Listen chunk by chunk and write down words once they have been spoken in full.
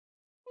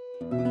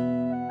Hello,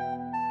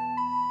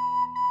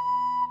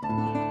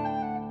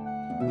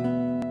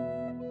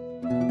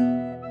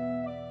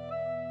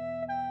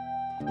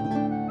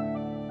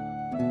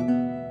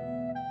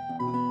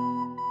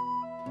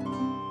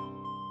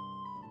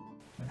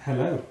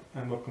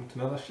 and welcome to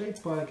another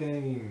Shadespire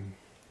game.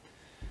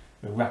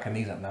 We're racking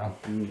these up now.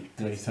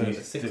 Six, I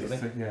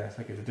think. Yeah, it's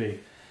okay to do.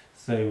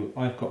 So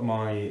I've got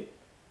my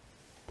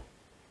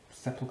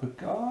Sepulchral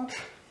guard.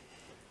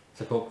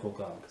 Sepulchral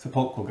guard.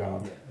 Sepulchral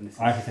guard. Yeah, and this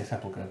I have to say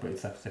Sepulchre, but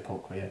it's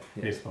Sepulchral, yeah.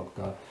 It is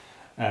Sepulchral guard.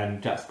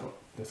 And Jack's got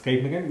the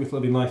Skaven again. We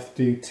thought it'd be nice to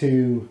do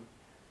two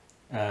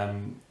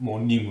more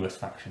numerous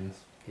factions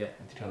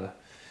against each other.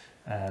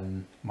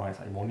 Mine's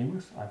slightly more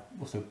numerous. I've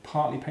also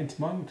partly painted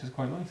mine, which is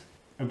quite nice.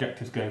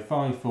 Objectives go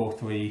 5, 4,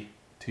 3,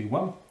 2,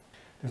 1.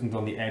 This one's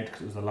on the edge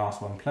because it was the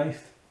last one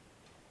placed.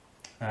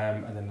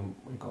 And then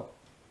we've got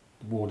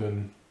the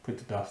Warden,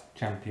 Prince of Dust,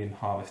 Champion,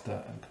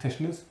 Harvester, and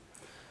Petitioners.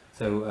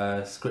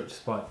 So Script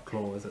Spike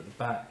Claw is at the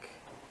back.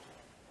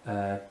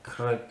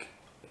 Krug,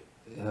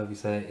 however you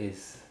say it,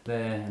 is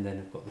there, and then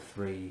we've got the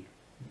three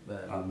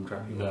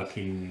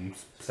lurking,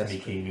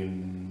 sneaking,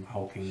 and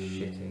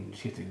hulking,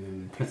 shitting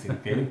and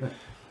pissing game.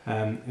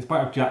 In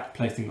spite of Jack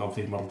placing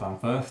obviously the model down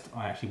first,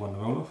 I actually won the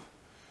roll off.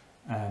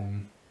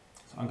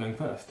 So I'm going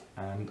first,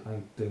 and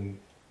I'm going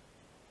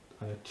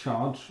to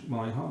charge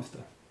my Harvester.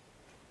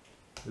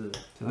 Ugh.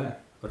 So there.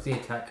 Does he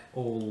attack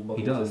all models?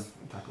 He does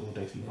attack all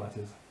Daisy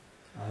fighters.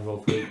 I roll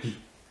for each.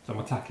 So I'm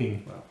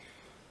attacking. Well,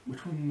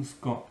 Which one's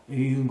got?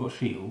 He hasn't got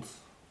shields.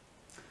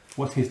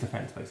 What's his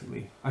defense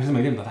basically? I just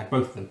made him attack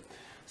both of them.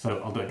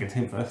 So I'll do it against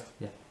him first.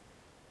 Yeah.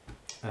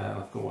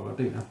 I've got what I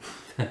do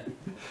now.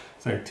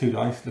 So 2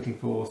 dice looking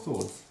for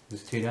swords.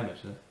 there's 2 damage,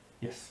 isn't it?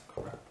 Yes.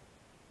 Crap.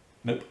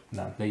 Nope.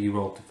 None. No, you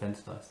rolled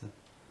defense dice then.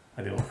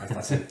 I did all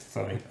that's it.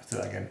 Sorry. Let's do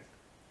that again.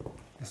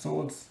 The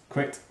swords.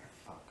 Crit.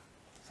 Fuck.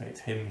 So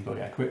it's him. You've got to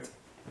get a crit.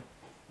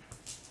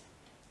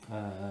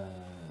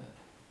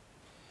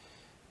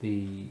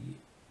 The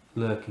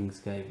Lurking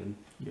Skaven.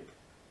 Yep.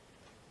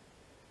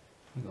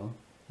 Hang on.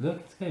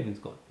 Lurking Skaven's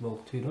got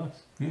rolled 2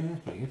 dice. Yeah.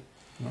 Pretty good.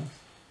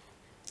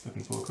 Nice.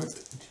 Looking for a crit.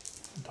 Which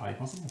entirely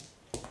possible.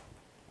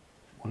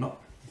 Or not.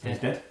 He's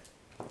dead.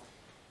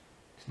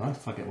 It's nice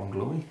if I get 1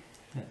 glory.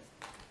 Yeah.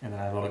 And then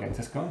I roll against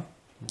this guy.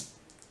 Yeah.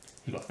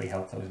 He got 3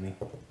 health though, isn't he?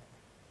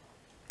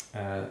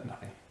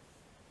 Nothing.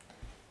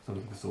 So I'm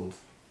looking for swords.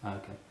 Ah,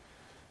 okay.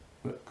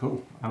 But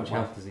cool. How much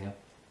health does he have?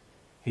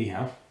 He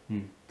have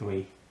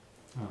 3.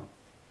 Oh.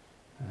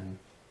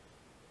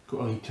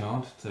 Got early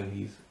charge, so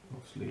he's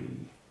obviously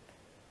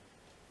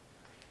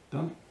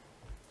done.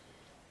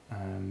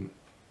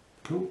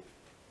 Cool.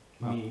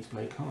 Wow. Need to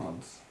play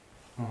cards.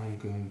 I'm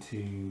going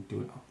to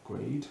do an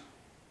upgrade.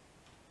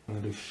 I'm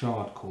going to do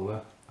Shard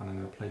Caller, and I'm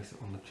going to place it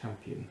on the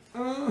Champion.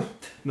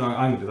 No,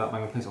 I'm going to do that, but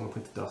I'm going to place it on the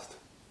Prince of Dust.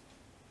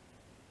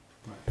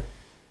 Right.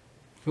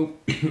 Cool.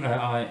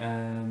 I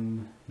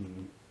am...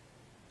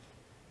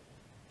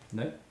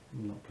 No,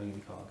 I'm not playing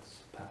any cards.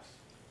 Pass.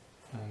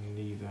 And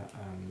neither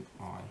am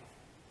I.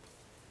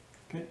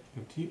 Okay,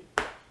 over to you.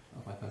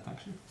 That's my first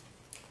action.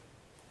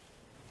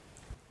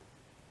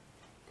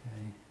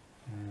 Okay.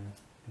 I'm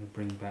going to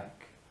bring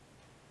back...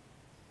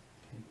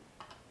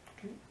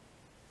 Okay.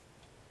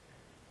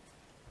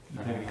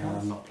 Play any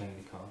cards? I'm not playing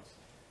any cards.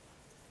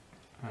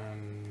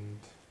 And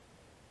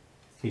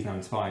he's now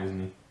inspired, isn't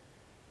he?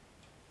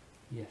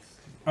 Yes.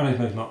 Oh no,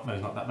 he's not. No,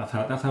 he's not.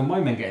 That's how my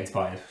men get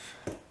inspired.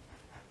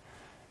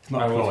 It's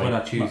not Oh, ploy. when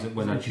I choose it.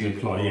 When I choose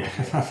ploy, yeah.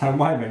 That's how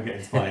my men get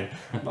inspired.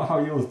 Not how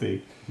yours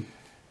do.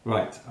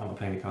 Right, I'm not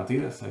playing any cards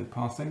either, so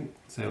passing.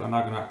 So I'm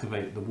now going to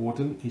activate the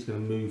Warden. He's going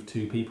to move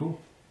 2 people.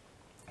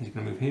 He's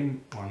going to move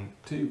him 1,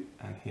 2,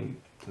 and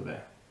him to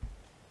there.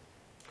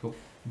 Cool.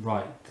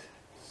 Right.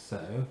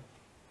 So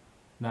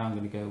now I'm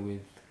going to go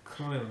with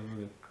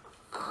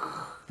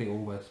the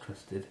always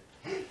trusted.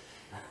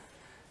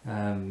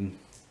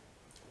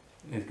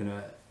 Is going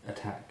to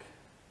attack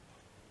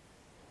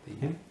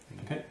him.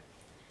 Okay.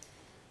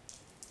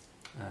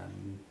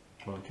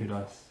 Rolling 2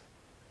 dice.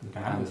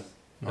 Hammers.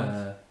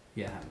 Nice.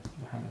 Yeah,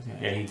 hammers.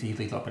 Yeah,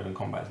 he's a lot better in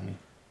combat, isn't he?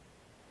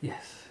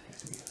 Yes.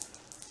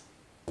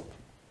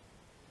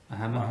 A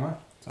hammer. Hammer.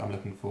 So I'm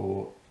looking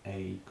for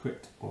a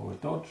crit or a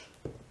dodge.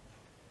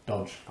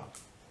 Dodge.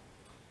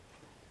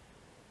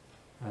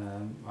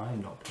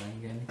 I'm not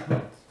playing any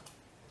cards.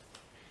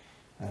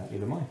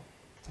 Either mine.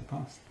 So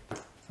pass.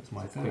 That's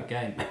my third. Quick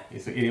game.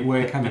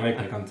 It can be very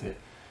quick, can't it?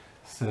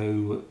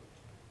 So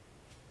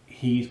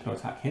he's going to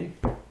attack him.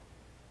 Right,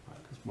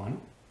 because why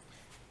not?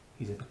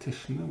 He's a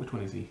petitioner. Which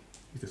one is he?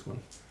 He's this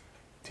one.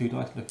 2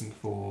 dice looking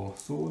for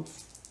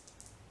swords.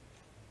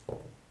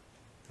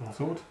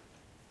 Sword.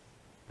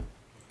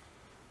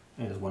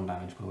 And there's 1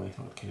 damage, by the way, it's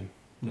not going to kill him.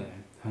 No,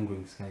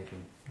 Hungering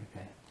Skaven.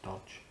 Okay,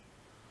 dodge.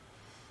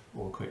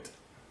 Or a crit.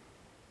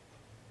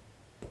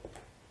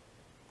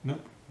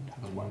 Nope,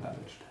 that was 1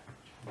 damage.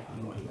 He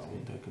got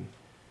 1 token.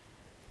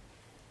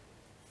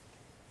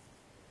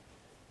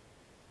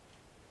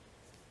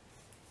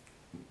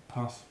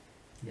 Pass.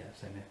 Yeah,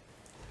 same here.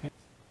 Okay.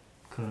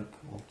 Krug,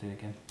 we'll do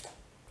again.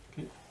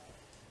 Okay.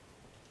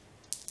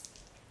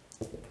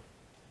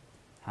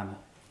 hammer.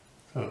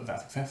 So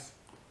that's success.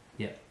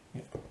 Yep.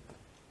 Yep.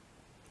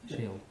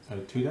 Shield. So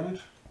 2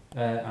 damage.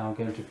 I'm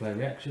going to play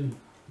reaction.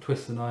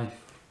 Twist the knife.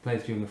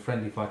 Plays during a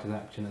friendly fighter's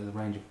action at a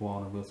range of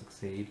 1 and will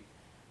succeed.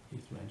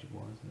 Use the range of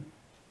 1, isn't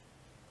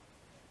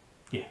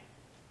it? Yeah.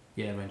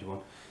 Yeah, range of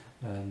 1.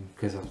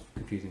 Because I was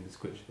confusing the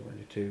Squitch with the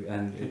range of 2.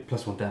 And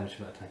plus 1 damage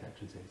for that attack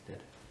action, so he's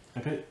dead.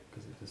 Okay.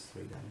 Because it does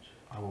 3 damage.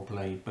 I will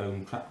play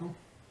Bone Shrapnel.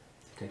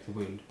 Takes a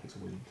wound. Takes a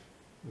wound.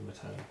 In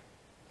return.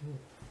 Ooh.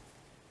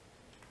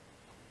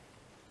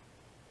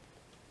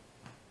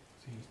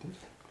 So he's dead.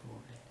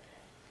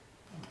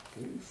 That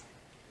goes.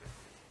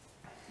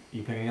 Are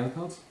you playing any other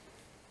cards?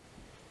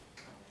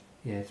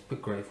 Yeah, it's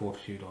put Great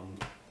Fortitude on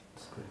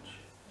Squitch.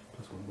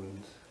 Plus 1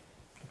 wounds.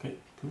 Okay,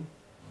 cool.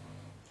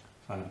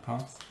 So I'm going to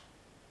pass.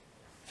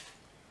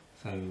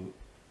 So,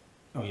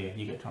 oh yeah,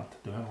 you get a chance to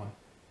do another one.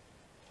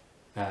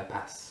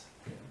 Pass.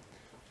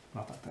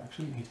 Last act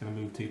action, he's going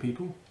to move 2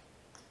 people.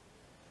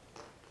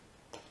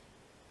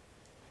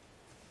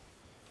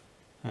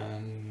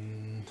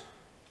 And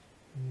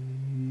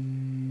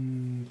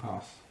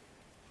pass.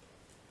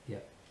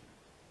 Yep.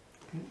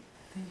 Okay.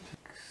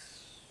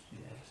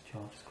 Yeah, just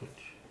charge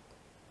Squitch.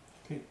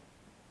 Okay.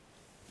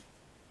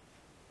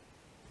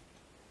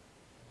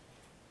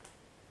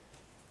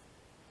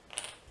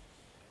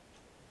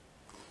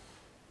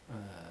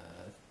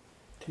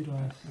 Two dice.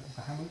 Looking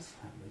for hammers.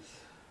 Hammers.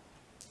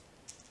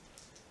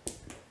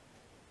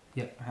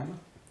 Yep, a hammer.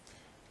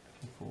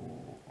 Looking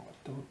for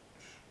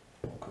dodge.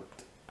 Or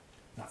cut.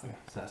 Nothing.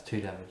 So that's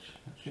 2 damage.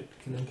 That should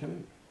kill him. Kill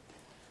him.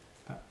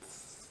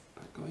 That's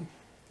that guy.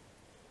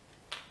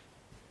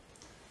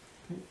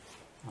 Okay.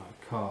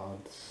 Alright,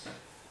 cards.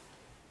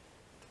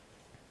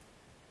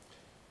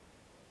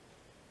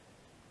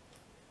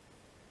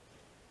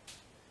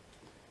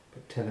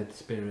 Put Tethered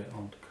Spirit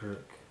onto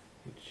Crook,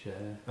 which,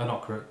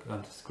 not Crook,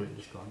 onto Squitch,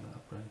 just going that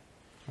up, right?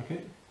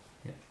 Okay.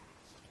 Yep.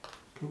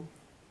 Cool.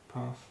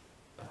 Pass.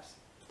 Pass.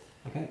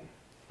 Okay.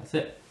 That's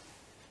it.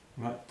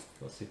 Right.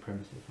 Got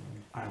Supremacy from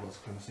him. I was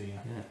going to see you.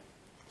 Yeah.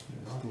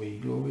 There's 3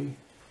 glory.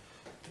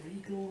 3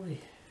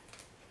 glory.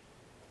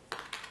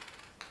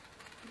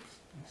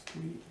 That's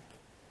 3.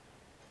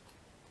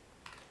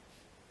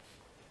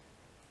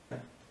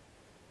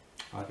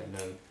 I get no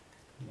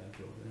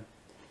glory there.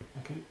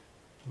 Okay.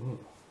 Ooh.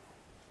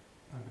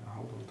 I'm going to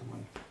hold on to my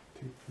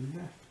 2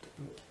 left.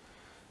 But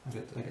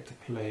I get to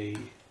play.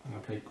 I'm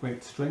going to play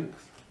Great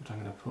Strength, which I'm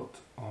going to put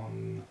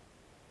on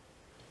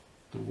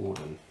the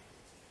Warden.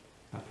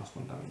 At plus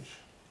 1 damage.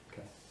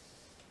 Okay.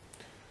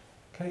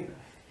 Okay.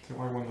 So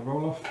I won the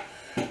roll off.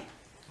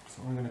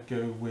 So I'm going to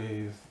go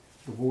with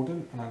the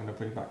Warden, and I'm going to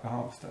bring back the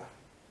Harvester.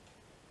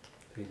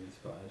 He's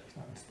inspired. He's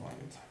not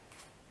inspired.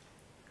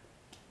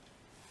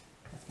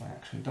 That's my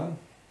action done.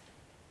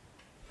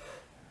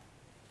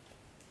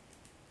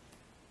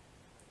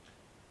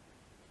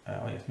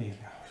 Oh yes, me. I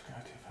was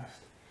going to do first.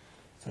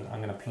 So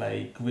I'm going to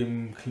play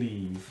Grim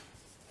Cleave.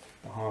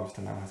 The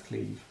Harvester now has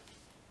Cleave.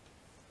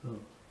 Oh.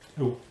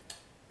 Oh,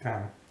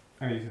 damn.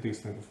 I needed to do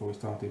something before we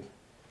started.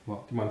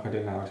 What? Do you mind if I do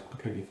it now? I just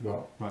completely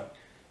forgot. Right.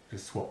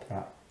 Just swap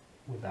that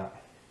with that.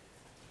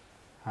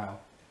 How?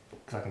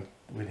 Because I can,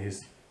 with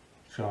his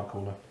Shark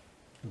Caller,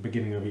 at the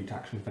beginning of each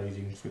action phase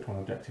you can switch one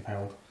objective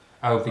held.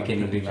 Oh, So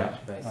beginning I of can each do that.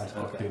 action phase. I just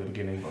got to Okay. do it at the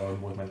beginning, but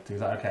I'm always meant to do. Is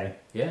that okay?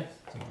 Yeah.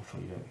 So I'm sure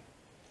you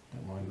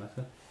don't mind.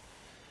 Better.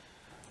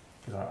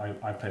 Because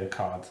I play the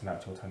cards and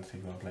that's your turn to see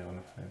if you want to play one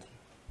of them.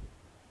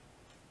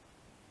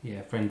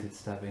 Yeah, Frenzied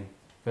Stabbing.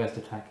 First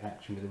attack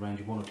action with a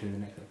range of 1 or 2 in the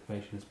next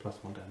activation is plus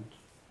 1 damage.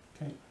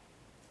 Okay.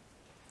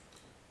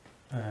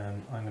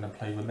 I'm going to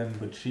play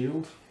Remembered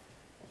Shield.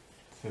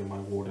 So my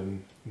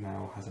Warden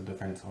now has a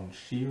defense on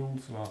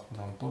shields rather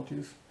than on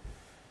dodges.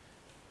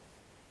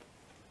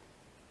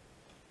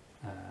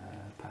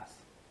 Pass.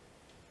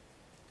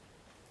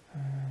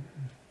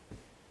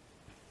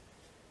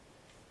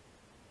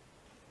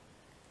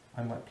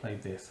 I might play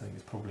this, I think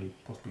it's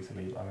possibly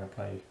silly, but I'm going to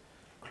play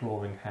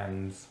Clawing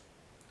Hands.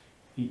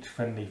 Each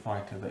friendly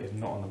fighter that is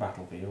not on the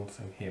battlefield,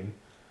 so him,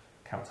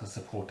 counts as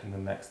supporting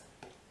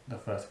the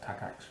first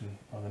attack action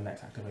or the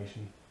next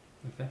activation.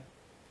 Okay.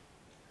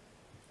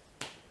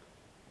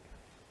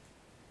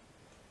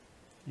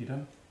 You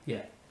done?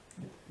 Yeah.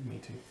 Me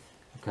too.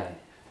 Okay.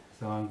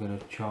 So I'm going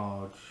to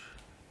charge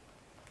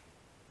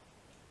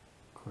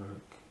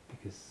Crook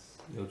because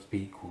it'll just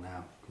be equal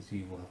now because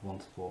you will have 1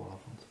 support, I'll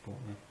have 1 support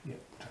now. Yeah,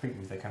 which I think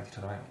means they cancel each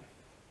other out.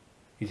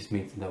 It just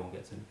means no one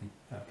gets anything.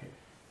 Okay.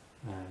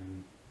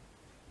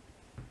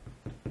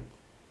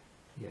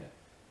 Yeah.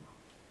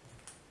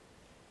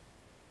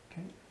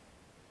 Okay.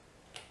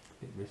 A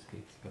bit risky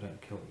because if I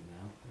don't kill you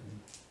now,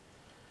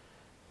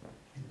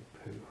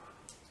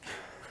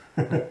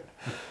 then poo.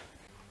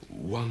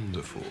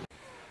 Wonderful.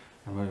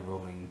 I'm only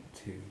rolling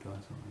 2 dice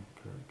on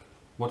my Kirk.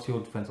 What's your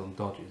defense on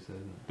dodges, isn't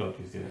it?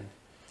 Dodges, yeah.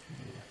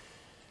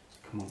 So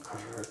come on,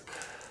 Kirk.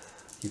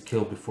 You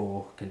killed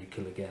before, can you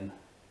kill again?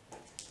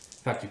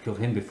 In fact, you killed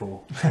him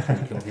before, can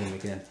you kill him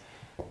again?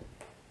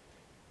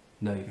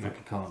 No, you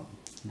fucking can't.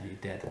 No, you're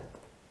dead.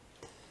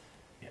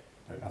 Yeah,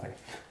 no, nothing.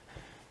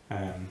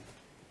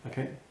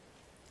 Okay.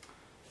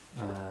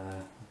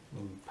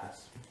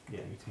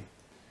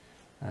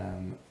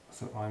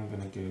 So I'm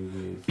going to go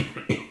with...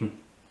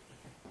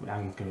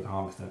 I'm going to go with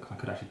Harvester, because I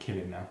could actually kill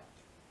him now.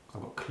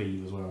 Because I've got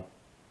Cleave as well.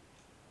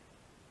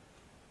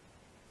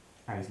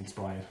 And he's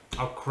inspired.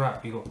 Oh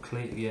crap, you got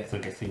Cleave, yeah. So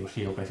it gets to your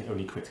shield, basically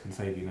only crits can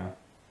save you now.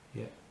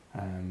 Yeah.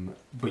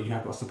 But you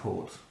have got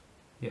support.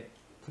 Yeah.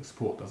 So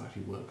support does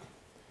actually work.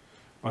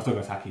 But I'm still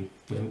going to attack you,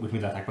 which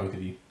means I attack both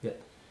of you. Yeah.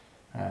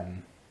 So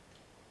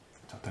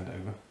I've turned it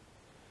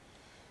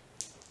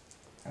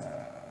over.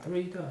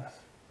 3 dice.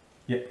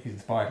 Yep, he's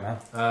inspired now.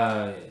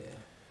 Yeah.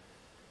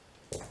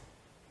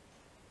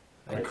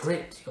 A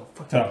crit, you got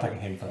fucking... So I'm attacking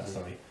him first,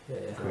 sorry. Yeah,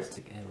 Crit.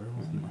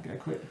 Get a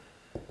crit.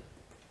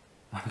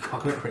 I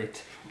got a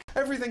crit.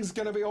 Everything's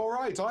gonna be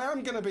alright. I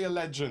am gonna be a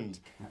legend.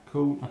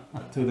 Cool.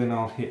 So then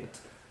I'll hit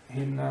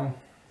him now.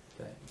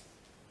 Okay.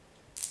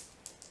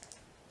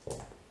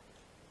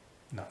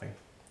 Nothing.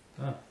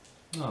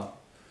 Oh.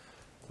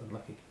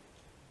 Unlucky.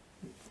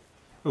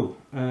 Oh,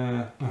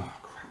 crap.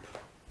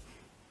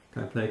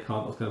 Can I play a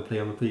card I was going to play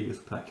on the previous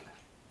attack?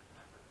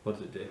 What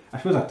does it do? I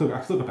suppose I still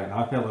got play now.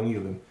 I failed on either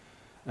of them.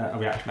 A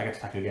reaction, I get to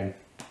attack you again.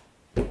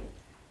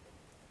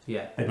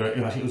 Yeah. But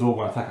it was all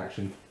one attack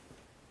action.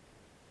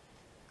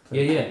 So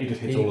Yeah. It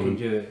just hits all of them.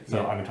 Do it. So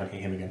I'm going to try to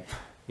hit him again.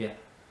 Yeah.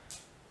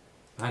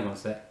 Hang on a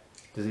sec.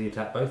 Does he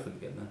attack both of them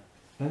again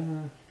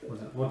then?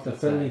 What's the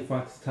friendly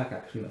fighter's attack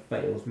action that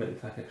fails, make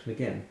the attack action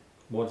again?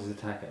 What does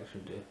attack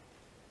action do?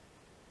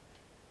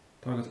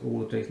 Targets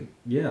all adjacent.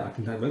 Yeah, I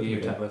can attack both of them. You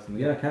again. attack both of them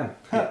Yeah, again?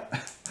 I can.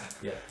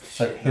 Yeah.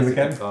 So Shit, him that's a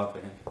again? good card for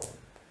him.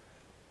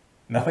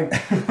 Nothing.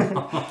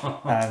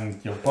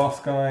 And your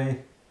boss guy.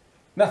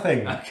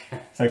 Nothing. Okay.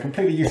 So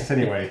completely useless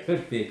anyway.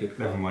 Could be a good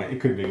card. Never mind. It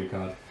could be a good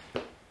card.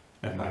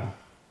 Never mind.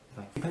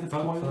 Thank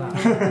fuck for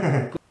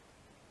that.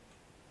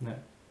 No.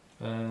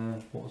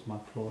 What was my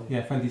ploy?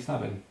 Yeah, friendly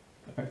stabbing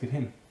affected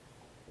him.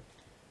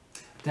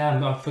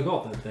 Damn, I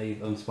forgot that they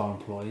unspar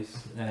employees.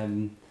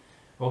 I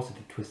also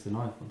did twist the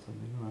knife on something,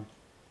 didn't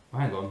I? Oh,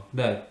 hang on.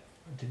 No. I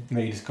didn't. No,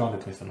 you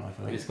discarded twist the knife.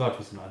 I I think. discard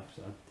twist the knife,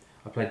 so.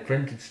 I played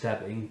printed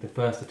stabbing, the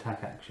first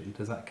attack action.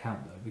 Does that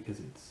count though? Because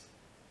it's...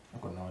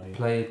 I've got no idea.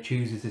 Player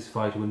chooses this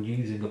fighter when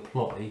using a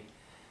ploy.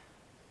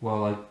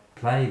 Well, I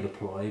play the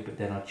ploy, but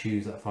then I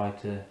choose that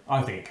fighter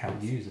I think it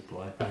counts. to use a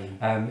ploy.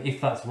 Yeah,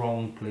 If that's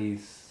wrong,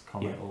 please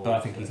comment. Or but I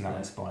think he's say now no.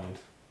 inspired.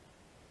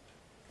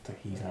 So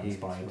he's now He's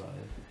inspired.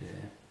 Yeah.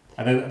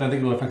 I don't think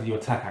it'll affect your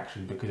attack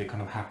action because it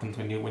kind of happens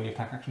when your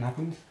attack action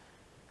happens.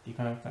 You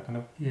kind of that kind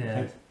of Yeah.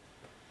 hit.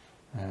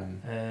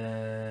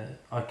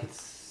 I could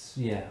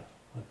see a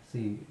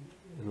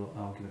little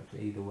argument for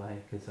either way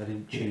because I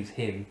didn't choose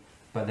him,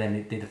 but then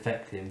it did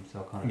affect him,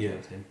 so I kind of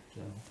chose him.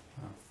 So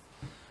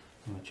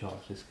I'm gonna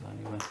charge this guy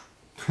anyway.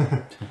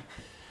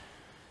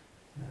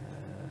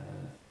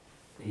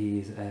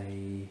 He's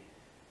a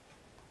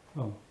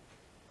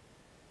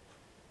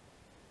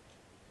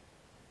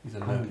He's a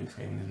lurking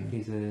Skaven, isn't he?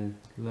 He's a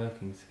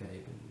lurking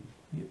Skaven.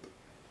 Yep.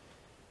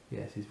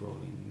 Yes, he's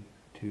rolling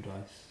 2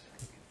 dice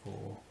looking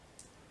for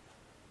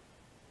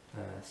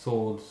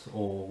swords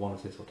or 1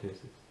 assist or 2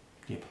 assists.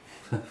 Yep.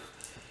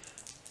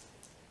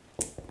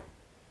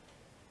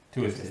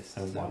 2 assists,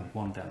 so 1.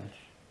 1 damage.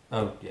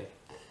 Oh, yeah.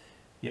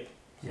 Yep.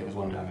 So it was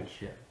 1 damage.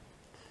 Yeah.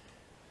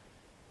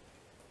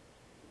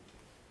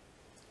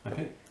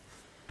 Okay.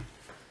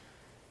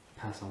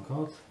 Pass on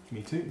cards.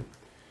 Me too.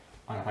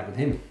 I attack with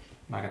him.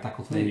 I can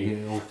tackle There 3. you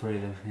get all 3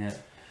 of them, yeah.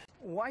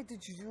 Why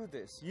did you do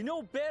this? You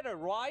know better,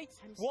 right?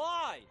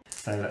 Why?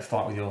 So let's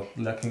start with your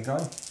lurking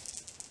guy.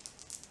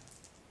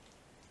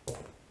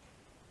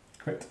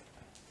 Crit.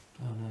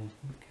 Oh no, he's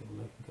going to kill the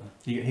lurking guy.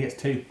 He gets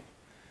 2.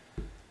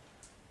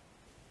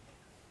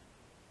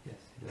 Yes,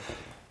 he does.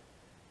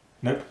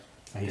 Nope.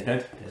 So he's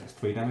dead. Yeah. That's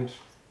 3 damage.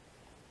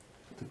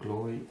 To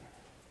glory.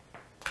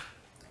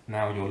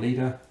 Now your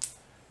leader.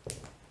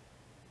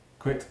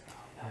 Crit.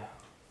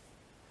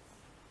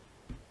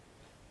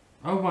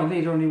 Oh, my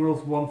leader only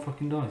rolls 1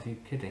 fucking dice. Are you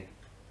kidding?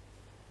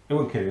 It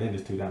won't kill him, it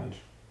does 2 damage.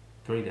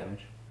 3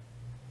 damage.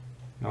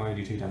 No, I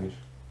only do 2 damage.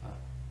 Oh.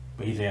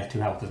 But he has 2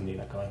 health, doesn't he,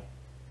 that guy?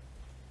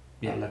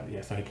 Yeah.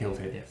 Yeah, so he kills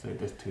it, Yeah. so it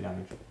does 2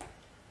 damage.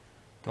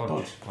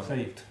 Dodge.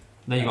 Saved.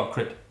 No, you got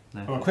crit.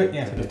 No. Oh, crit,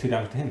 yeah, so it does 2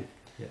 damage to him.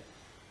 Yeah.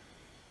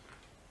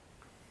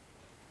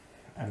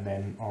 And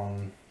then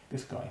on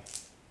this guy.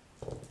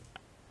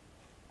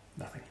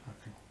 Nothing.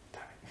 Okay.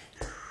 Damn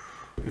it.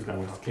 This guy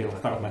wants to kill.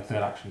 That was my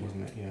 3rd action,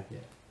 wasn't it? Yeah. Yeah.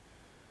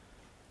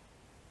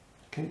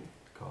 Okay.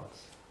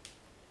 Cards.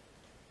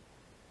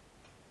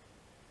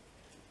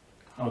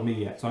 Oh, me,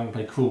 yeah. So I'm going to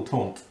play Cruel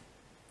Taunt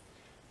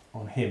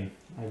on him.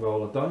 I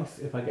roll a dice.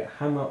 If I get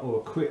hammer or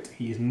a crit,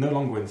 he is no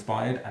longer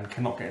inspired and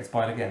cannot get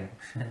inspired again.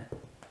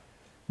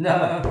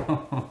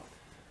 No!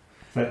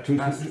 So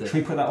should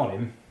we put that on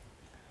him?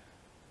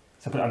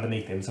 So put it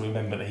underneath him so we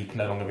remember that he can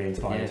no longer be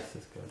inspired. Yes,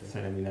 that's good.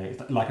 So then we know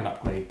it's like an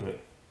upgrade, but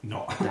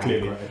not Downgrade,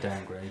 clearly. a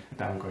downgrade. A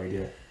downgrade,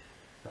 yeah.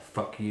 A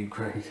fuck you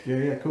grade.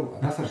 Yeah, cool.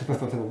 That's actually the first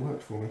time it's ever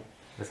worked for me.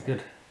 That's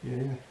good.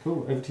 Yeah,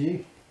 cool. Over to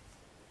you.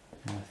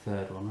 My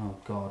 3rd one. Oh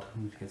god,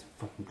 I need to get some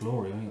fucking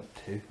glory. I only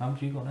got 2. How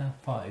much you got now?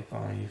 5.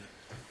 5.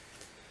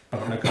 I've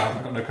got no cards.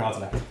 I've got no cards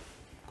left.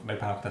 no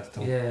power contest at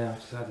all. Yeah, I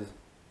just had to,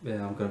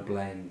 yeah, I'm going to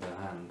blame the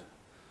hand.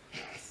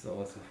 So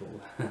what's the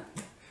fault?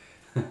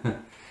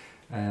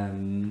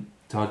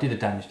 So I did a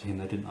damage to him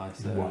though, didn't I?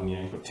 So 1,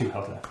 yeah, you've got 2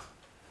 health left.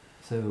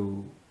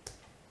 So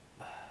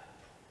oh,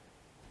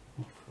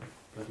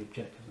 bloody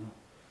objectives now.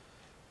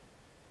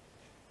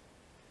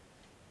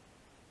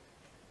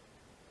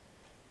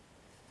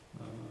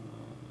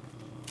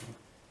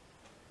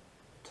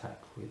 Attack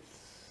with.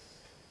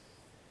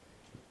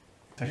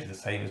 It's actually the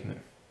same, isn't it?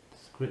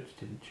 Scritch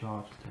didn't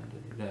charge the turn,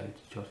 did he? No,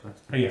 he charged last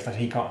Oh turn. yes,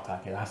 actually he can't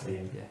attack it, it has to be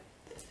him. Yeah.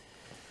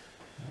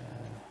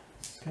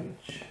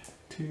 Scritch,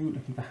 2,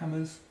 looking for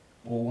hammers,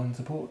 or 1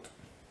 support.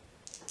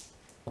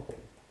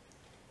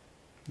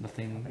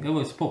 Nothing. Oh,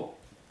 well, support.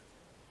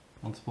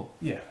 On support.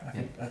 Yeah, I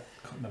think, I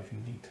can't know if you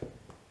need.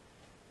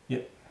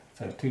 Yep,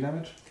 so 2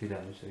 damage. 2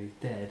 damage, so he's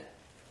dead.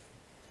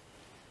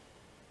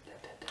 Dead.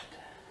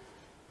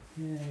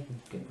 Yeah, you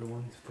can get rid of one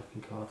of these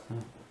fucking cards now.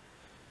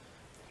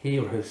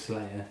 Hero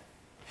Slayer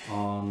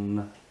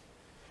on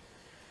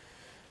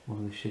one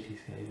of the shitty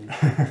Skaven.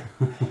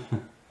 Let's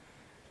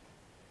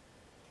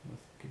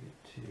give it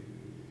to.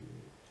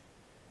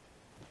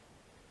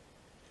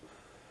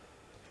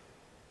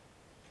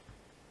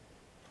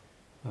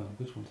 Oh,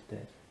 which one's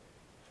dead?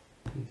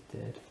 He's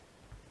dead.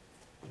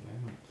 At the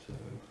moment, so.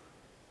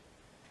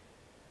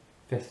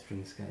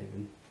 Festering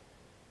Skaven.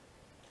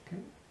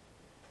 Okay.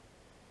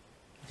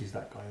 Which is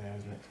that guy there,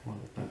 isn't it? One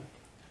of the back.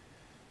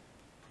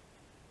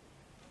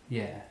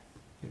 Yeah.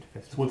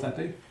 So what's that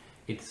do?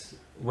 It's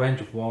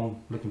range of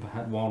 1, looking for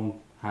 1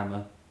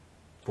 hammer,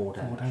 4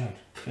 damage. 4 damage.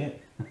 Yeah.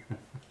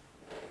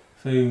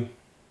 So, You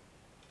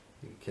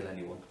can kill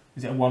anyone.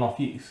 is it a one-off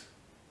use?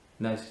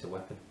 No, it's just a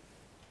weapon.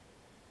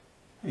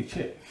 Holy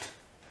shit.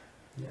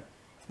 Yeah.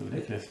 It's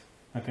ridiculous.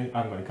 Okay, I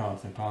haven't got any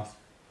cards, so pass.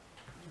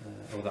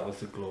 Oh, that was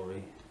the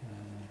glory.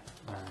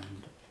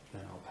 And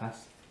then I'll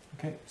pass.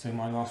 Okay, so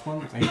my last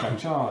one. So he's got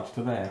charge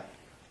to there.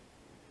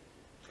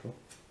 Cool.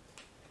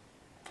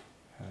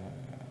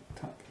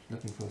 Attack,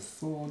 looking for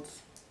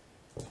swords.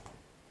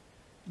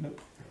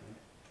 Nope.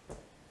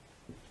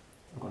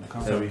 I've got no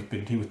card. So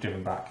he was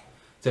driven back.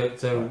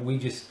 So we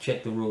just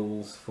checked the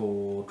rules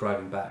for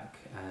driving back,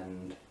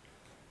 and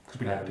Because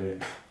we never do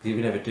it. we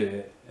never do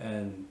it,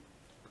 and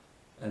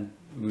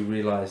we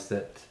realised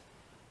that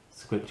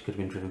Scritch could have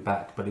been driven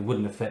back, but it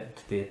wouldn't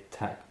affect the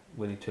attack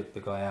when he took the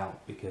guy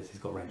out because he's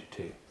got range of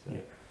 2. So Yeah.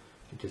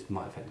 it just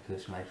might affect the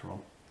position later on.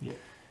 Yeah.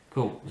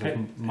 Cool. Okay.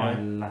 That's my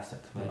last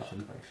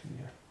activation.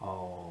 Yeah.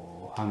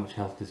 Oh, how much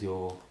health does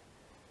your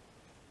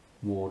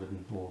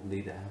warden or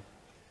leader have?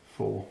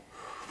 4.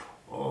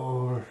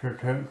 Oh, shall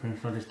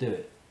I just do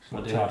it? Shall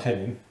I do Charge it?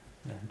 him.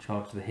 Yeah,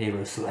 charge the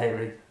hero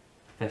slayer,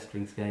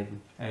 Festering Skaven,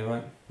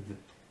 Anyway. with the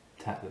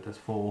attack that does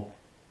 4.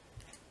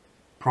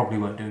 Probably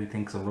won't do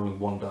anything because I'm rolling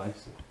 1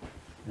 dice,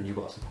 and you've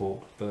got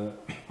support, but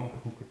I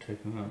could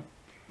take him out.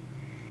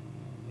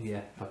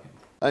 Yeah, fuck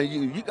it.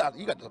 You got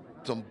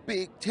some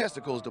big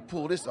testicles to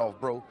pull this off,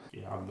 bro.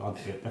 Yeah, I'll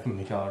do it,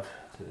 definitely. Charge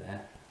to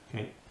there.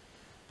 Okay.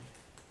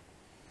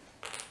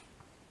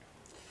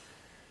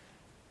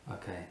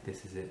 Okay,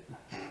 this is it.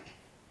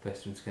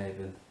 Festering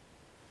Skaven.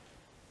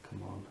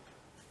 Come on.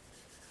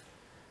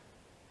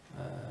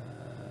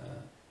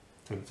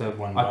 So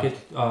one I die. could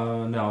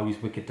no, I'll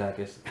use Wicked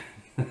Daggers.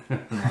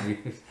 I'll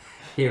use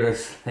Hero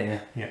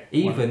Slayer. Yeah.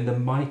 Even the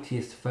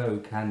mightiest foe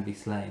can be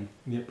slain.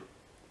 Yep.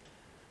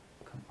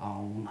 Come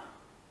on.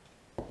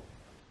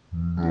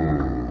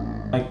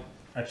 I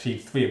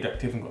achieved 3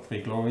 objectives and got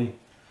 3 glory.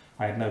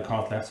 I had no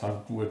cards left,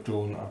 so I've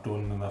drawn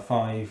another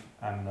 5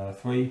 and another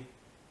 3.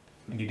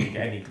 And you didn't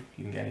get any. You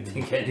didn't get anything.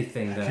 Didn't get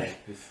anything there.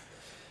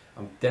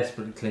 I'm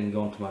desperately clinging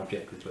on to my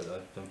objectives, but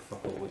I've done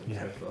fuck all with them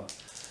Yeah. so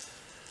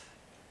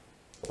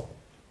far.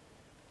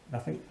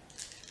 Nothing.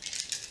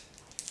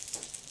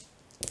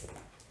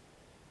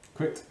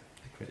 Crit.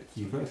 Credit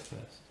You first.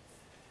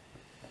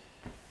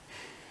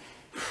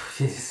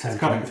 It's so It's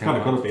kinda tempting.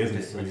 gotta be, isn't I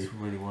it, just really?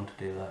 really want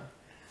to do that.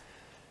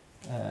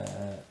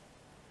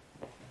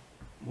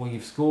 Well,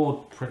 you've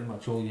scored pretty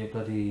much all your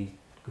bloody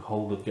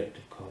whole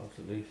objective cards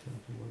at least. So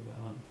don't worry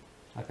about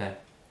that. Okay.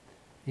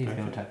 He's going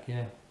to Okay. attack,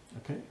 yeah.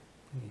 Okay.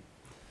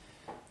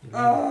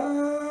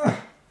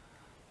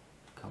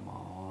 Come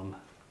on.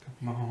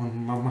 Come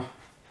on, Mama.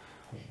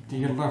 Do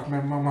you love me,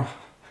 Mama?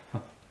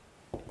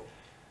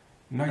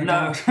 No, you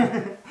No.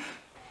 don't.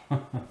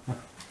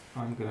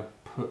 I'm gonna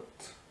put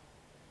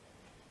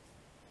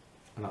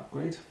an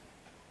upgrade.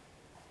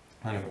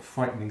 I'm gonna put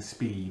frightening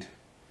speed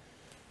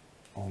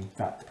on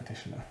that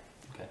petitioner.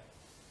 Okay.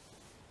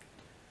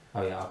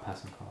 Oh yeah, I'll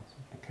pass some cards.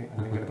 Okay, and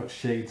I'm gonna put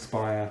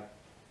Shadespire,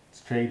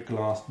 Shade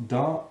Glass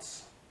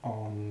Darts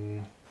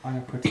on. I'm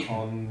gonna put it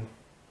on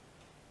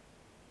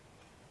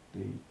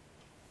the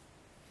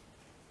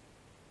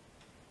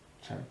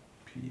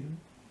champion.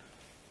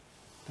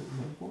 Don't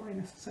know why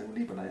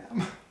necessarily, but I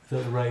am. Is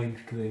that the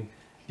ranged thing?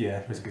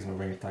 Yeah, this gives me a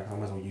range attack. I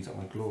might as well use up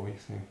my glory.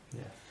 So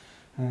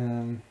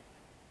Yeah.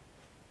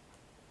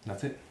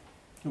 that's it.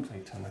 Oops, I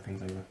need to turn my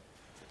things over.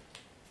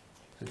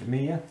 So is it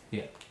me, yeah?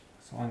 Yeah.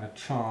 So I'm gonna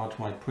charge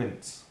my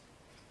prince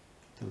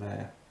to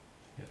there.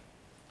 Yeah.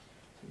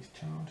 he's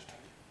charged.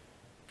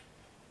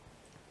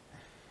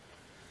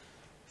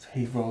 So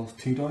he rolls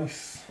 2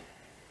 dice.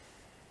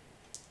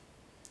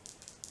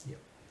 Yep.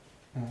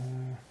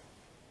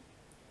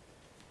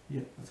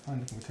 Yep, that's fine.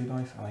 Looking for 2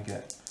 dice, and I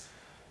get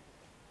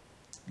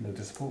loads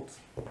of supports.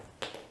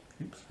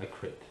 Oops. A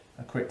crit.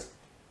 A crit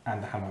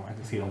and a hammer. I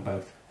can see it on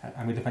both. How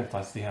many defense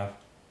dice do you have?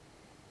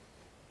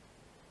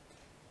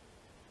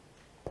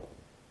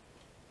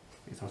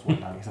 It says 1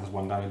 damage. It says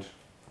 1 damage.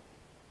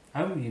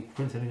 Oh, you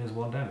print only does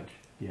 1 damage.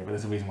 Yeah, but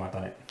there's a reason why I've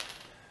done it.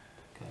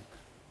 Okay.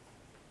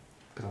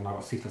 Because I've now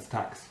got ceaseless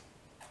attacks.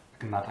 I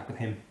can now attack with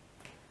him.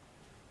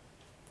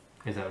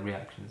 Is that a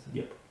reaction, is it?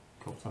 Yep.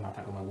 Cool. So I now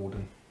attack with my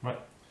warden. Right.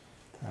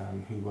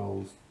 Who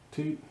rolls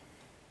 2.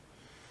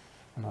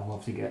 And I'll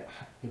obviously get,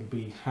 it'll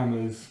be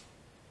hammers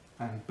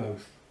and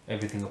both.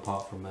 Everything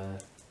apart from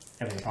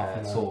Everything apart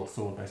from sword.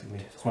 Sword, basically.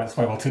 So that's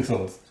why I roll 2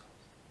 swords.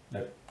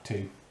 No,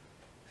 2.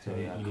 So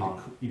yeah,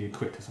 you need a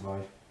crit to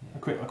survive. Yeah. A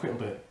crit will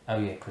do it. Oh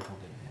yeah, crit will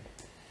do it.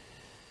 Yeah.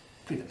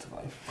 Please don't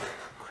survive.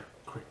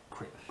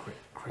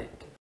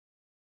 Crit.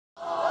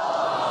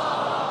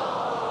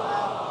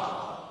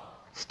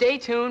 Stay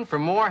tuned for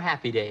more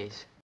happy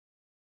days.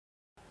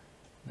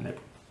 Nope.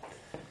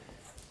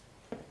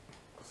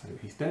 So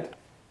he's dead.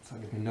 So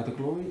give me another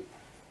glory.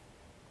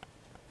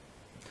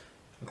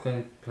 I'm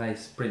going to play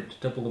Sprint,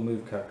 double the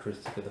move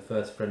characteristic of the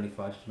first friendly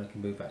fighter to make a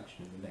move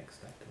action in the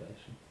next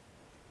activation.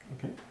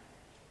 Okay.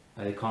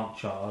 And they can't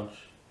charge.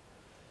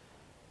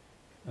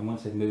 And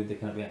once they've moved, they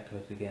cannot be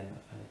activated again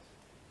that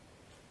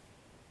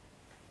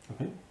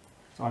phase. Okay.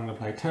 So I'm going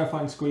to play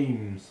Terrifying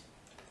Screams.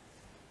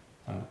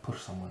 I'm going to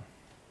push someone.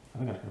 I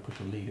think I'm going to push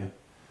a leader.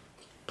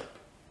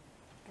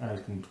 I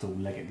can still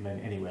leg it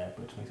anywhere,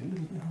 but it makes it a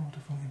little bit harder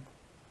for him.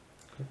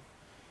 Okay.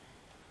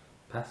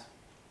 Pass.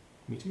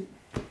 Me too.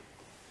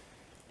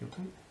 Your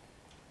turn.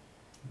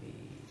 Me.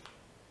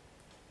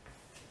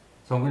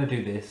 So I'm going to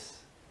do this.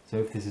 So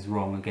if this is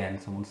wrong again,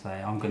 someone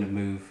say I'm going to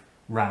move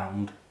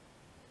round,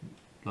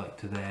 like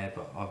to there,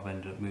 but I've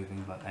ended up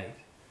moving like 8.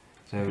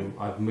 So Okay.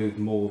 I've moved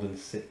more than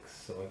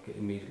 6, so I could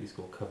immediately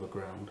score cover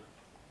ground.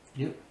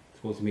 Yep.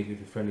 Scores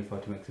immediately if a friendly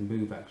fighter makes a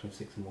move action of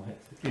 6 or more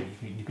hexes. Yeah,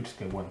 you could just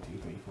go 1, 2,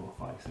 3, 4,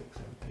 5, 6,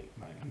 7, 8,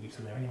 9, and you're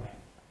still there anyway.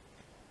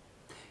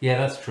 Yeah,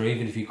 that's true.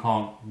 Even if you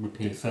can't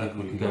repeat, Circle,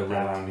 you can you go go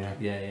round. round,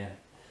 Yeah.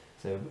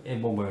 So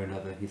in one way or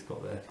another, he's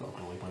got there. It's got a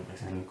glory point And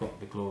basically. we've got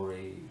the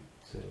glory.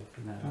 So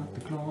now Got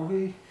the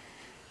glory.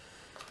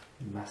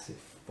 massive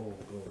 4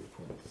 glory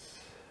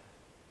points.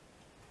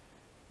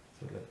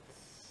 So let's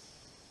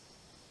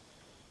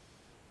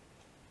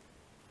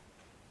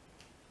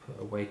put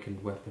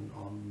awakened weapon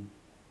on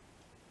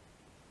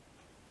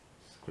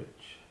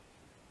Scritch.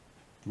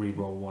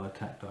 Reroll 1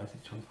 attack dice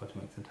each time the fighter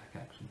makes an attack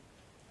action.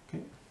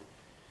 Okay.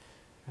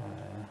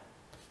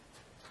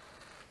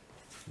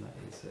 That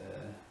is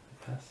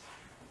a pass.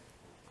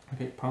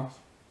 Okay, pass.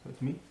 So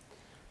it's me.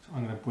 So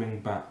I'm going to bring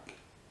back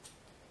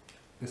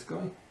this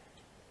guy.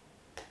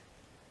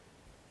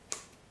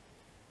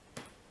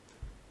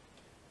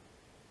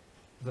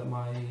 Is that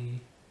my...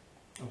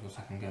 That was a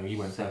second go. You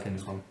went Second. second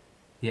this one.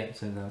 Yeah,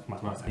 so that's My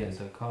right, yeah, second.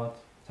 so card.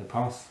 So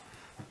pass.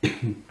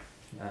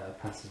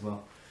 Pass as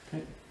well.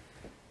 Okay.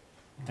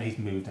 So he's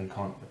moved and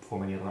can't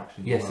perform any other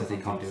actions. Yes, Well, as he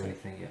can't do so-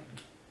 anything, yeah.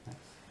 Thanks.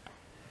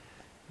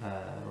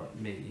 Right,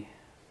 me.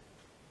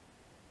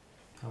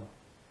 Oh,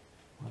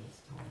 why is it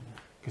still on there?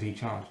 Because he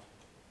charged.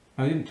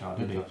 No, he didn't charge,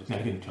 did he? Didn't charge, No,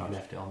 he didn't just charge.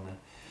 left it on there.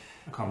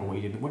 I can't remember what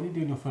he did. What did you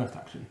do in your first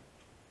action?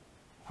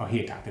 Oh, he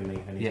attacked, didn't he?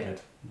 Then he's Yeah.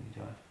 dead. And he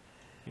died.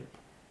 Yep.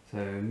 So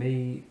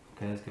me,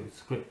 okay, let's go with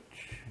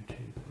Scritch. 1, 2,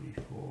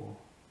 3, 4,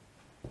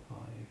 5.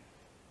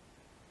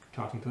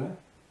 Charging to there.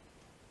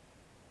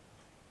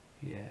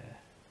 Yeah.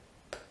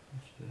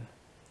 That's there.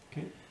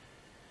 Okay.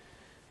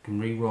 Can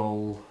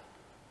re-roll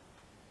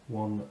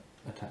 1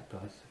 attack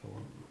dice if I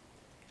want.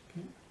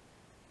 Okay.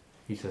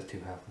 He says 2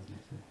 health, doesn't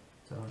he?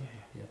 So,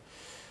 Yeah.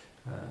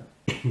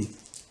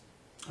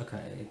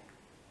 okay.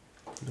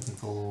 Looking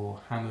for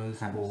hammers,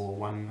 Hammers. or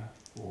 1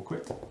 or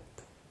crit.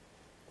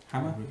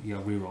 Hammer. Yeah,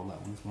 I'll re-roll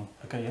that one as well.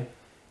 Okay, yeah.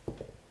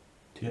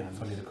 2 Yeah, hammers.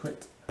 so I need a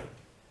crit.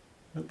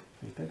 Nope,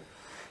 he's dead.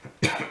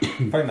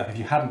 Funny enough, if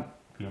you hadn't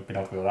been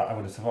able to do that, I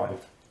would have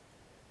survived.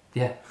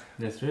 Yeah,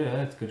 that's true. Yeah,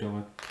 that's a good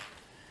job.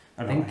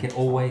 I don't know. Thinking,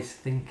 always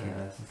thinking. Yeah.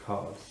 That's the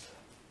cards.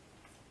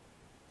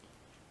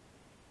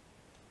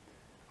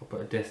 I'll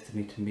put a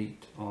destiny to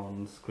meet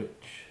on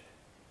Scritch.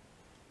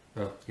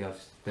 Oh, yeah, I'll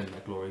just spend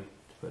that glory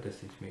to put a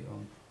destiny to meet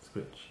on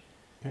Scritch.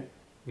 Okay.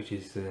 Which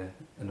is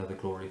another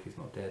glory if he's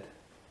not dead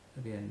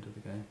at the end of the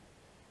game.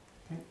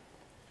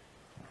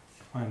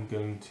 I'm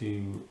going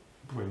to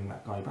bring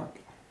that guy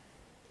back.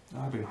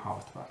 I'll bring the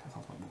Harvester back, that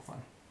sounds like more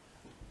fun.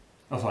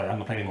 Oh, sorry, I'm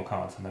not playing any more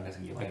cards, I'm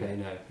guessing you Okay,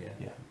 no, yeah.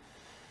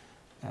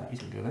 Yeah. He's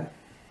going to go there.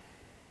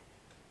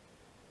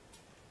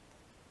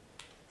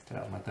 So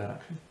that was my third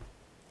action.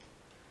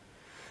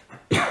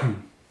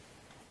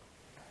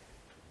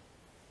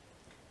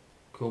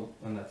 Cool,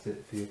 and that's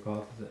it for your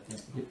cards, is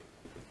it? Yep.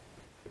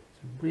 So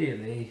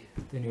really,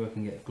 the only way I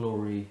can get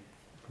glory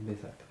from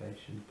this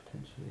activation,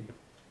 potentially,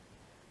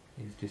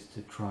 is just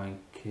to try and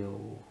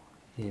kill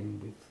him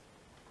with.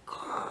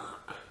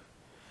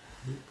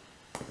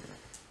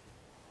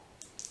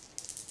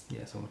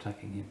 Yeah, so I'm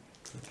attacking him.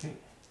 Okay.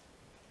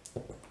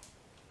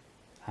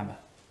 Hammer.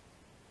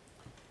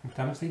 How much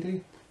damage did he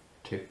do?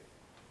 2.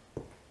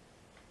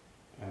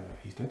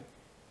 He's dead.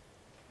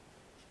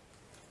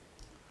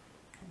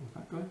 What was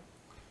that guy?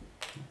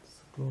 That's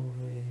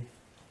glory.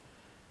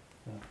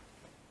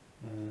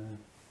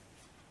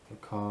 The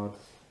cards.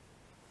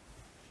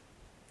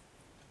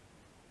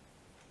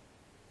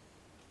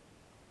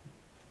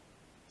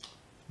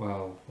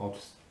 Well,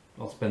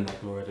 I'll spend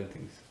that glory. I don't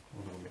think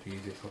I'm going to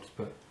use this. I'll just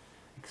put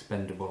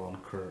expendable on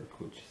Kirk,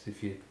 which is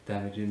if you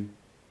damage him.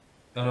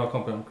 Oh no, I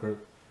can't put it on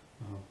Kirk.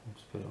 Oh, I'll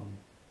just put it on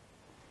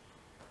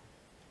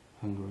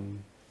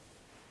Hungering.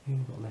 Who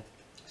have I got left?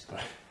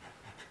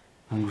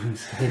 Hungering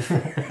Skaven.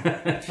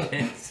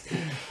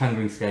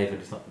 Hungering Skaven.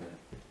 It's not gonna.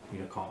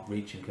 You can't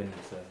reach him, can you?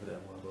 So I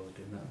don't want to bother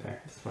doing that. Okay,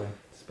 it's fine.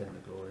 Spend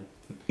the glory.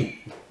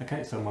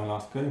 Okay, so my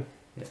last go.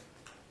 Yeah.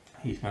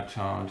 He's going to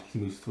charge. He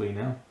moves 3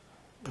 now.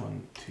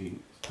 1, 2,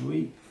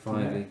 3.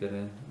 Finally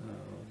gonna.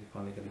 Oh, is he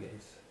finally gonna get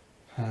his?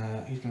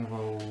 He's going to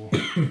roll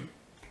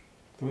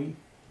 3.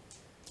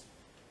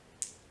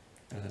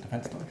 There's a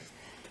defense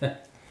dice.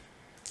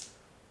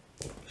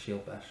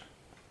 Shield bash.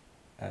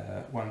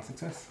 1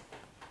 success.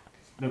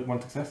 No,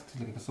 1 success. He's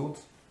looking for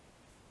swords.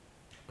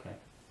 Okay.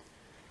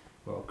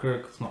 Well,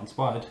 Kirk's not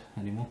inspired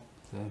anymore,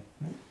 so.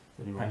 Nope.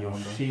 Only And your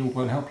one die. shield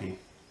won't help you.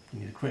 You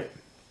need a crit.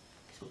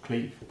 He's got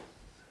cleave.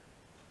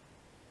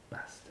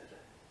 Bastard.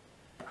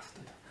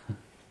 Bastard.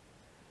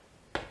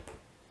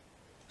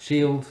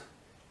 Shield.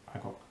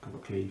 I've got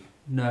cleave.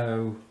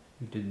 No,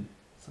 you didn't.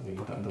 So that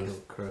Fucking does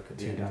kill Kirk at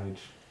the 2 end,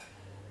 damage.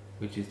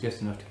 which is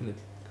just enough to kill him.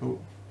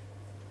 Cool.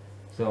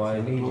 So I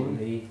So the glory.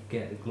 immediately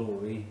get the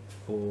glory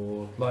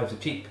for lives are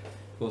cheap.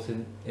 Of course,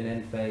 in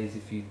end phase,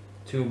 if you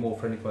 2 or more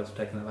friendly fighters have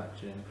taken that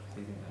action in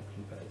proceeding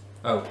action phase.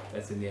 Oh,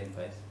 that's in the end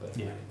phase, but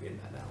Yeah. we're in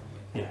that now.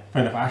 Yeah,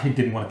 fair enough. I actually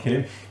didn't want to kill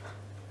him.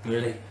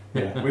 Really?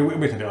 Yeah, we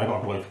did. I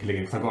got a glory for killing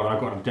him because I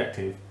got an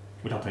objective,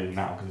 which I'll tell you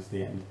now because it's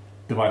the end.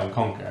 Divide and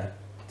conquer.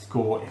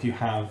 Score if you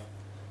have.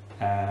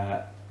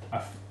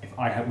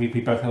 We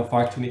both have a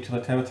fight in each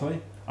other's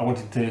territory. I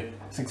wanted to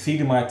succeed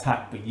in my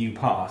attack, but you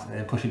pass and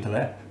then push into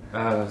there.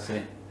 Oh, I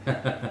see.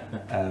 That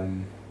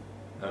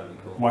That would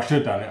be cool. What I should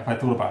have done, if I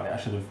thought about it, I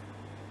should have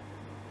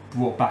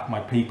brought back my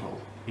people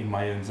in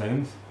my own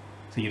zones,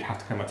 so you'd have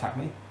to come attack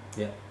me.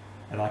 Yeah.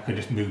 And I could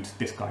just move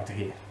this guy to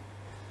here.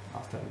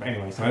 Last turn. But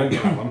anyway, so I don't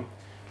get that one.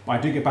 But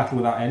I do get Battle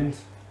Without End.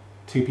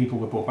 2 people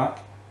were brought back.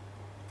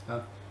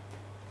 Oh.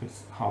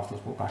 Because half was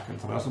brought back and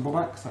somebody else was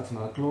brought back, so that's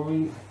another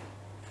glory.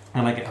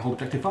 And I get a whole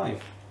objective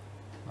 5.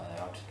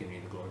 I'll just give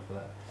you the glory for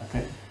that.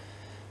 Okay.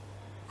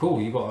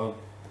 Cool, you got a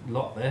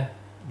lot there.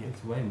 Yeah.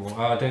 It's way more.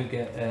 I don't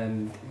get.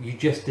 You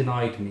just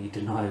denied me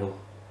denial.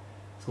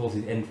 So also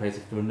the end phase,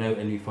 if there were no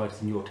enemy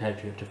fighters in your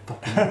territory, you have to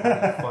fucking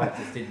fight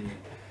us, didn't you?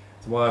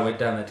 That's why I went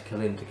down there to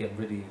kill him, to get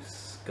rid of you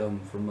scum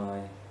from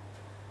my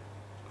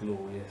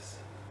glorious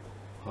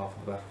half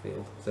of the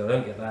battlefield. So I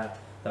don't get that.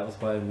 That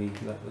was my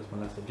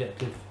last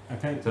objective.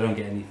 Okay. So I don't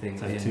get anything.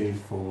 So in 2,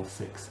 4,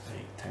 6,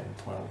 8, 10,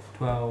 12.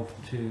 12,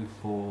 2,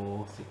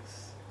 4,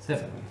 6,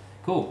 7.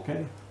 Cool.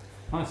 Okay.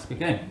 Nice, good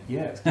game.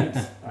 Yeah, it's good.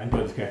 I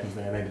enjoyed the characters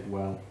there, they did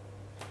well.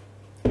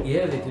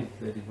 Yeah, they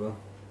did well.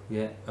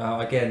 Yeah.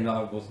 Again,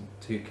 I wasn't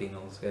too keen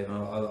on this game.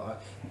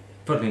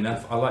 Funnily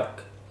enough, I like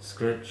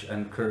Scourge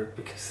and Kirk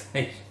because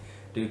they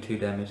do 2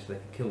 damage, they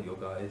can kill your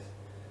guys.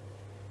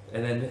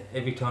 And then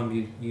every time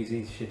you use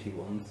these shitty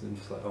ones, I'm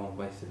just like, oh, I'm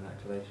wasting an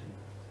activation.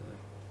 So.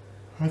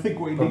 I think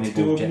what you Probably need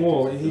to do more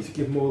more, you objectives. need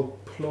to give more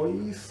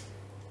ploys.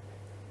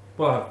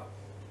 Well,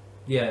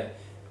 yeah.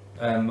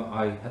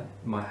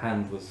 My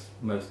hand was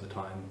most of the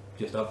time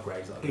just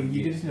upgrades. That I could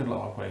You use. did need a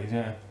lot of upgrades,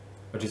 yeah.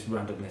 I just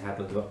randomly had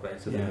loads of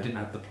upgrades, so then Yeah. I didn't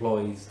have the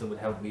ploys that would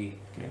help me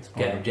Get get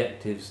inspired.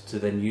 objectives to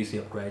then use the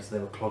upgrades, so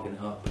they were clogging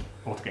it up.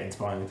 Or to get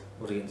inspired.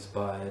 Or to get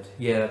inspired.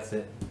 Yeah, that's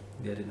it.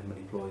 Yeah, I didn't have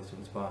many ploys to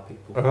inspire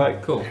people.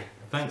 Alright. Cool.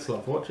 Thanks a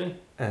lot for watching.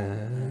 Uh,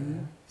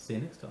 See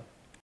you next time.